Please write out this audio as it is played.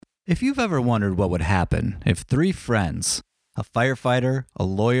If you've ever wondered what would happen if three friends, a firefighter, a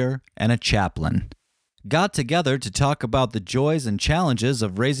lawyer, and a chaplain, got together to talk about the joys and challenges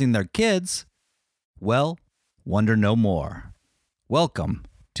of raising their kids, well, wonder no more. Welcome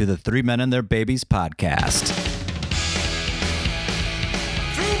to the Three Men and Their Babies podcast.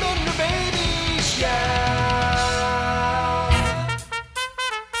 Three Men and Their Babies, yeah.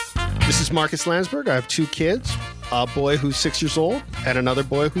 This is Marcus Landsberg. I have two kids, a boy who's 6 years old and another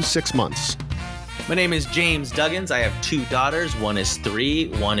boy who's 6 months. My name is James Duggins. I have two daughters. One is 3,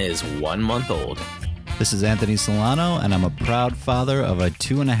 one is 1 month old. This is Anthony Solano, and I'm a proud father of a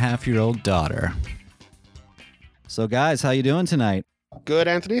 2.5-year-old daughter. So guys, how you doing tonight? Good,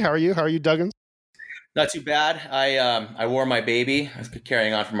 Anthony. How are you? How are you, Duggins? Not too bad. I wore my baby. I was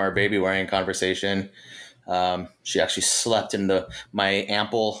carrying on from our baby wearing conversation. She actually slept in my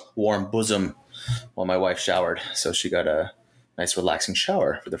ample, warm bosom while my wife showered. So she got a nice, relaxing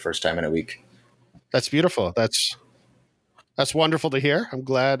shower for the first time in a week. That's beautiful. That's wonderful to hear. I'm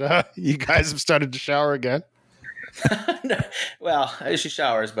glad you guys have started to shower again. Well, she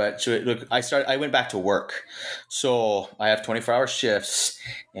showers, but I went back to work, so I have 24-hour shifts,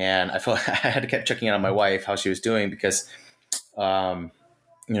 and I had to keep checking in on my wife how she was doing because,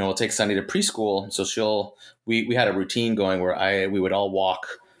 we'll take Sunday to preschool. So we had a routine going where we would all walk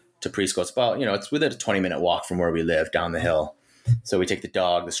to preschool. It's about it's within a 20-minute walk from where we live down the hill. So we take the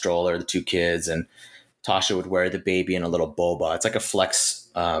dog, the stroller, the two kids, and Tasha would wear the baby in a little boba. It's like a flex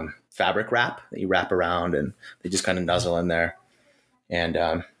fabric wrap that you wrap around, and they just kind of nuzzle in there.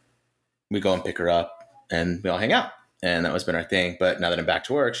 And we go and pick her up, and we all hang out. And that has been our thing. But now that I'm back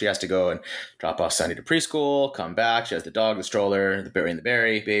to work, she has to go and drop off Sunday to preschool, come back. She has the dog, the stroller, the berry and the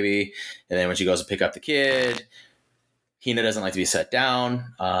berry baby. And then when she goes to pick up the kid, Hina doesn't like to be set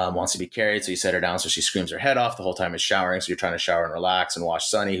down, wants to be carried. So you set her down so she screams her head off the whole time is showering. So you're trying to shower and relax and watch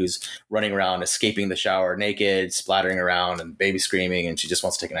Sunny, who's running around, escaping the shower naked, splattering around, and baby screaming. And she just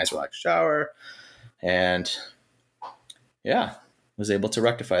wants to take a nice relaxed shower. And yeah, was able to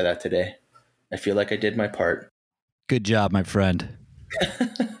rectify that today. I feel like I did my part. Good job, my friend.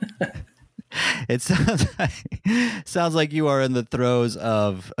 It sounds like you are in the throes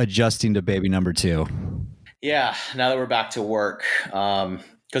of adjusting to baby number 2. Yeah, now that we're back to work,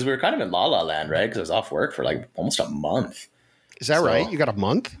 because we were kind of in la land, right? Because I was off work for like almost a month. Is that right? You got a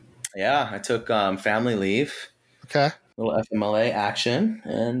month? Yeah, I took family leave. Okay. Little FMLA action,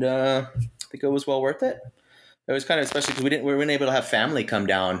 and I think it was well worth it. It was kind of, especially because we weren't able to have family come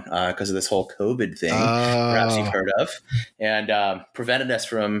down because of this whole COVID thing, perhaps you've heard of, and prevented us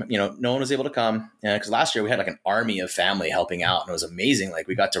from, no one was able to come. Because last year we had like an army of family helping out, and it was amazing. Like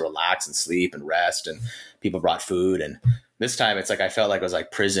we got to relax and sleep and rest, and people brought food. And this time it's like I felt like it was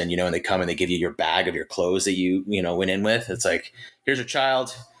like prison, and they come and they give you your bag of your clothes that you went in with. It's like, here's your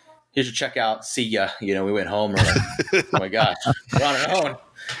child, here's your checkout, see ya. We went home. We're like, oh my gosh, we're on our own.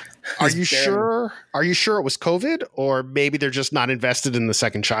 Are you sure it was COVID, or maybe they're just not invested in the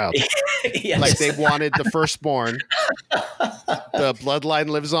second child? Yes. Like they wanted the firstborn. The bloodline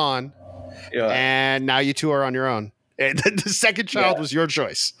lives on. Yeah. And now you two are on your own. And the second child was your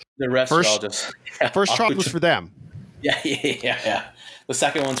choice. The rest are all just... First child was for them. Yeah. The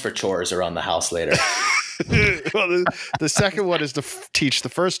second one's for chores around the house later. Well, the second one is to teach the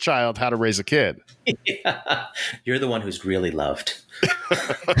first child how to raise a kid. Yeah. You're the one who's really loved.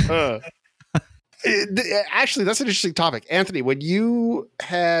 Actually, that's an interesting topic. Anthony, when you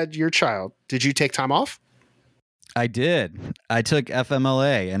had your child, did you take time off? I did. I took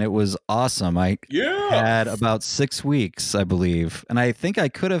FMLA, and it was awesome. I had about 6 weeks, I believe. And I think I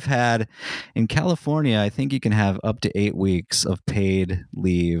could have had, in California, I think you can have up to 8 weeks of paid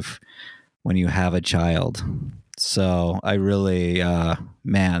leave when you have a child. So I really, that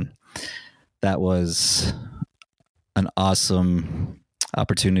was an awesome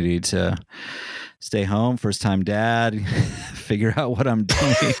opportunity to stay home, first time dad, figure out what I'm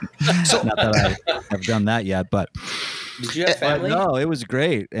doing. So, not that I have done that yet, but did you have family? No, it was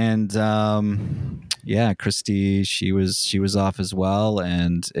great. And Christy, she was off as well,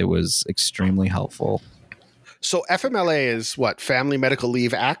 and it was extremely helpful. So FMLA is what? Family Medical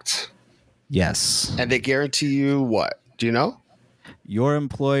Leave Act? Yes. And they guarantee you what? Do you know? Your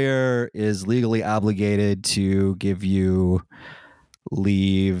employer is legally obligated to give you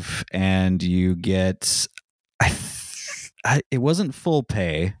leave, and you get it wasn't full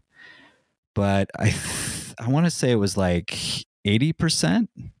pay, but I want to say it was like 80%.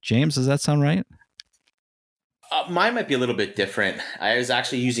 James, does that sound right? Mine might be a little bit different. I was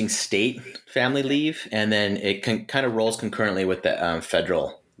actually using state family leave, and then it kind of rolls concurrently with the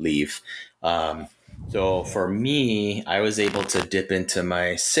federal leave. So for me, I was able to dip into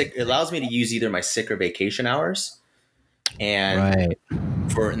my sick. It allows me to use either my sick or vacation hours, and Right.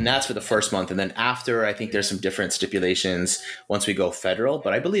 and that's for the first month. And then after, I think there's some different stipulations once we go federal.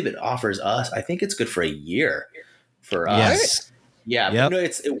 But I believe it offers us. I think it's good for a year for us. Yes. Yeah, Yep. but no,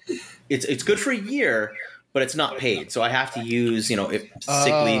 it's good for a year, but it's not paid. So I have to use sick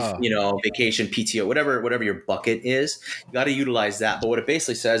leave, vacation, PTO, whatever your bucket is. You got to utilize that. But what it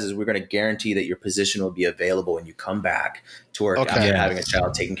basically says is we're going to guarantee that your position will be available when you come back to work Okay. after Yes. having a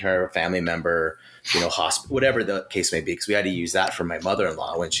child, taking care of a family member, hospital, whatever the case may be. Because we had to use that for my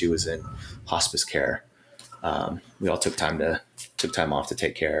mother-in-law when she was in hospice care. We all took time off to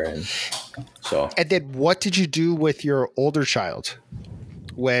take care, and so. And then what did you do with your older child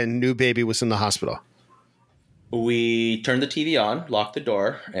when new baby was in the hospital? We turned the TV on, locked the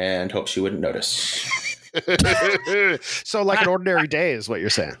door, and hoped she wouldn't notice. So like an ordinary day is what you're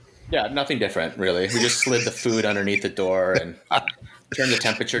saying. Yeah, nothing different, really. We just slid the food underneath the door and turned the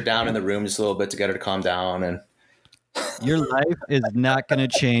temperature down in the room just a little bit to get her to calm down. And Your life is not going to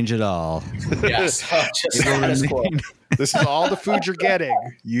change at all. yes, just It will status quo. remain- This is all the food you're getting.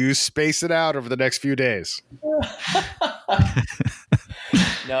 You space it out over the next few days.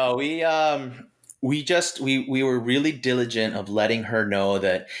 No, we were really diligent of letting her know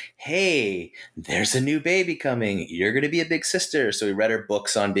that, hey, there's a new baby coming. You're going to be a big sister. So we read her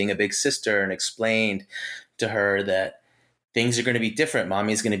books on being a big sister and explained to her that things are going to be different.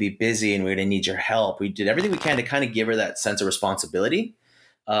 Mommy's going to be busy and we're going to need your help. We did everything we can to kind of give her that sense of responsibility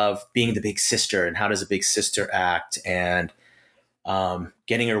of being the big sister and how does a big sister act, and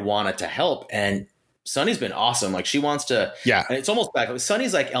getting her Juana to help. And Sunny's been awesome. Like she wants to, Yeah. and it's almost back.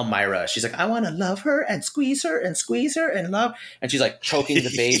 Sunny's like Elmira. She's like, I want to love her and squeeze her and love. And she's like choking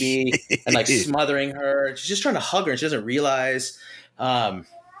the baby and like smothering her. She's just trying to hug her and she doesn't realize.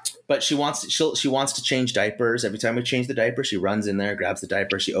 But she wants to change diapers. Every time we change the diaper, she runs in there, grabs the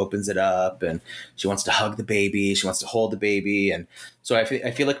diaper, she opens it up, and she wants to hug the baby. She wants to hold the baby. And so I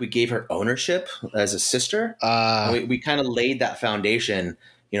feel like we gave her ownership as a sister. We kind of laid that foundation,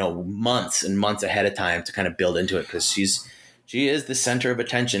 months and months ahead of time to kind of build into it, because she is the center of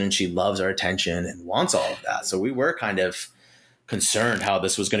attention and she loves our attention and wants all of that. So we were kind of concerned how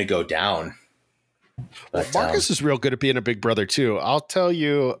this was going to go down. Well, But, Marcus is real good at being a big brother too. I'll tell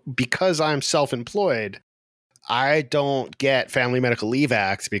you, because I'm self-employed, I don't get Family Medical Leave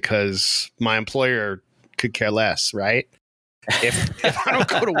Act because my employer could care less, right? If I don't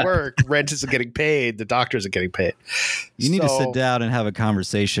go to work, rent isn't getting paid, the doctor isn't getting paid. You need to So- sit down and have a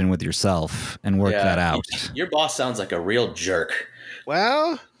conversation with yourself and work that out. Your boss sounds like a real jerk.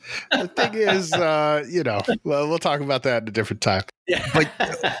 Well, the thing is, we'll talk about that at a different time. Yeah. But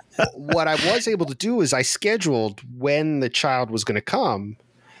what I was able to do is I scheduled when the child was going to come.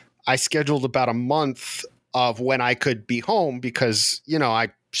 I scheduled about a month of when I could be home because, I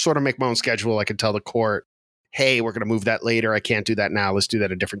sort of make my own schedule. I can tell the court, hey, we're going to move that later. I can't do that now. Let's do that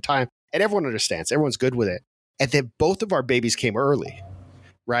at a different time. And everyone understands. Everyone's good with it. And then both of our babies came early,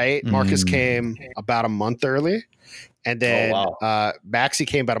 right? Marcus came about a month early. And then Maxie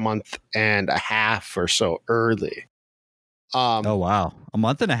came about a month and a half or so early. Oh, wow. A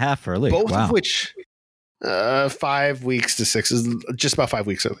month and a half early. Both Wow. of which 5 weeks to 6 is just about 5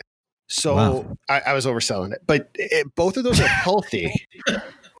 weeks early. So Wow. I was overselling it. But both of those are healthy.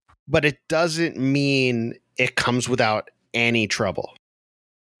 But it doesn't mean it comes without any trouble.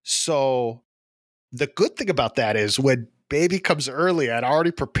 So the good thing about that is when baby comes early, I'd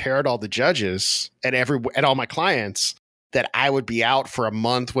already prepared all the judges and all my clients that I would be out for a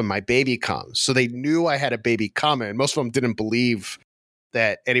month when my baby comes. So they knew I had a baby coming. Most of them didn't believe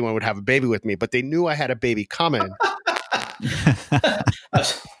that anyone would have a baby with me, but they knew I had a baby coming.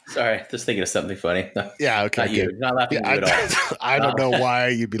 Sorry, just thinking of something funny. Yeah, okay. Not you. good. Not laughing Yeah, at you at all. I don't know why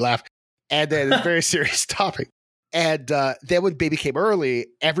you'd be laughing. And then it's a very serious topic. And then when baby came early,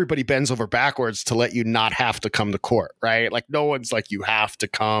 everybody bends over backwards to let you not have to come to court, right? Like no one's like, you have to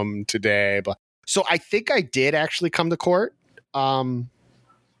come today. But so I think I did actually come to court for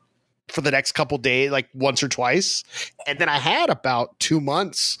the next couple days, like once or twice. And then I had about 2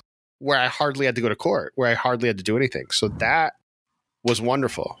 months where I hardly had to go to court, where I hardly had to do anything. So that was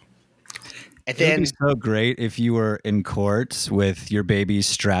wonderful. And It would then be so great if you were in court with your baby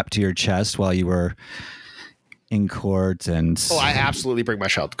strapped to your chest while you were in court. And oh, I absolutely bring my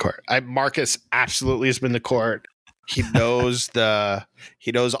child to court. Marcus absolutely has been to court. He knows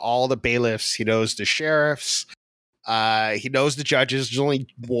he knows all the bailiffs. He knows the sheriffs. He knows the judges. There's only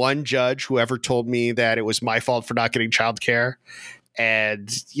one judge who ever told me that it was my fault for not getting childcare. And,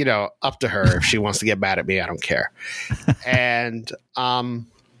 up to her. If she wants to get mad at me, I don't care. And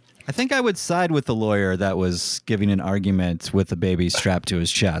I think I would side with the lawyer that was giving an argument with the baby strapped to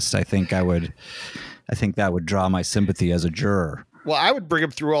his chest. I think that would draw my sympathy as a juror. Well, I would bring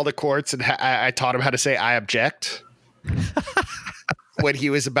him through all the courts, and I taught him how to say "I object." When he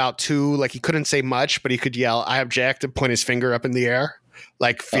was about 2, like he couldn't say much, but he could yell "I object" and point his finger up in the air,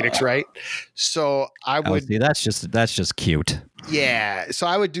 like Phoenix Wright. So I would. See, that's just cute. Yeah, so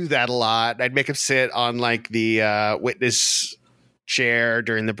I would do that a lot. I'd make him sit on like the witness chair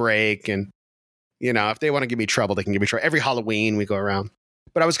during the break, and if they want to give me trouble, they can give me trouble. Every Halloween we go around.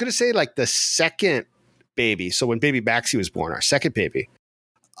 But I was going to say like the second baby. So when baby Maxie was born, our second baby,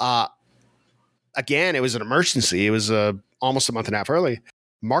 again, it was an emergency. It was almost a month and a half early.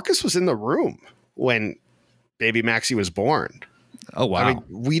 Marcus was in the room when baby Maxie was born. Oh, wow. I mean,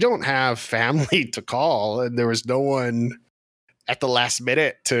 we don't have family to call, and there was no one at the last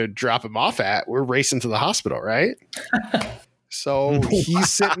minute to drop him off at. We're racing to the hospital, right? So he's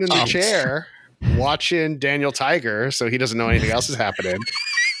sitting in the chair watching Daniel Tiger, so he doesn't know anything else is happening.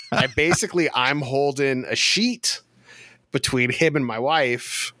 I'm holding a sheet between him and my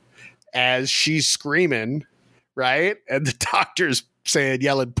wife as she's screaming, right? And the doctor's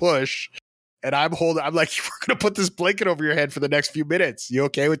yelling, push. And I'm like, we're going to put this blanket over your head for the next few minutes. You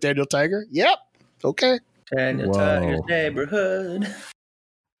okay with Daniel Tiger? Yep. Okay. Daniel Tiger's neighborhood.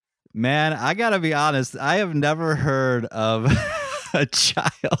 Man, I got to be honest. I have never heard of a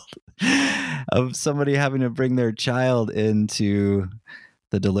child, of somebody having to bring their child into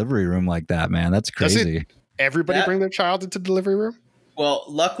the delivery room like that, man. That's crazy. Everybody bring their child into the delivery room? Well,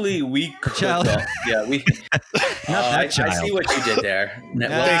 luckily we could. Child. Yeah, we. I see what you did there.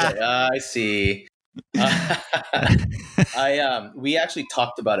 I see. We actually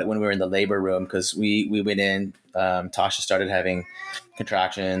talked about it when we were in the labor room because we went in. Tasha started having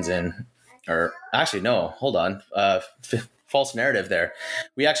contractions or actually no, hold on, false narrative there.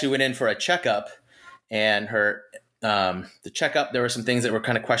 We actually went in for a checkup, and the checkup, there were some things that were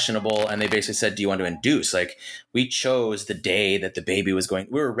kind of questionable, and they basically said, do you want to induce? Like, we chose the day that the baby was going.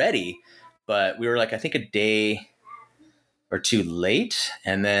 We were ready, but we were like, I think a day or 2 late.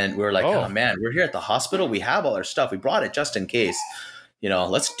 And then we were like, oh man, we're here at the hospital. We have all our stuff. We brought it just in case,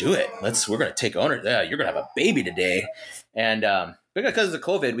 let's do it. We're going to take owner. Yeah, you're going to have a baby today. And because of the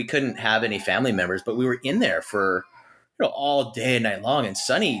COVID, we couldn't have any family members, but we were in there for, all day and night long. And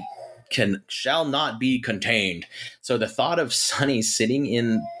Sunny shall not be contained. So the thought of Sunny sitting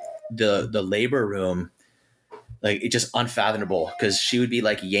in the labor room, like, it's just unfathomable, because she would be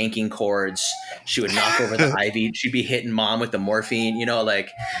like yanking cords. She would knock over the IV. She'd be hitting mom with the morphine,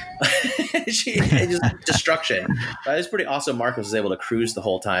 just destruction. But it was pretty awesome. Marcus was able to cruise the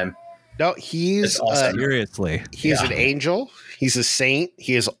whole time. No, he's awesome. Seriously. He's an angel. He's a saint.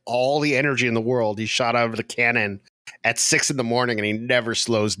 He has all the energy in the world. He's shot out of the cannon at 6 a.m, and he never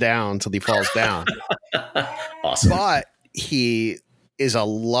slows down until he falls down. Awesome. But he is a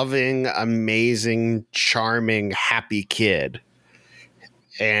loving, amazing, charming, happy kid.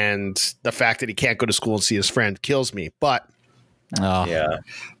 And the fact that he can't go to school and see his friend kills me. But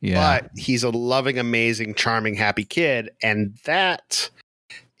but he's a loving, amazing, charming, happy kid. And that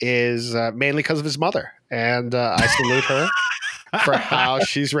is mainly because of his mother. And I salute her for how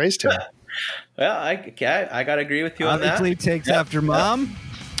she's raised him. Well, I got to agree with you on that. Obviously takes after mom.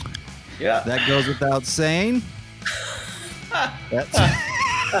 Yeah. That goes without saying.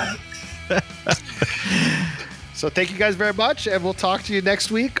 So thank you guys very much, and we'll talk to you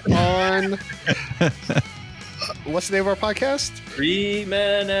next week on what's the name of our podcast? 3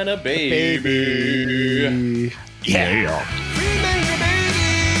 Men and a Baby. Yeah.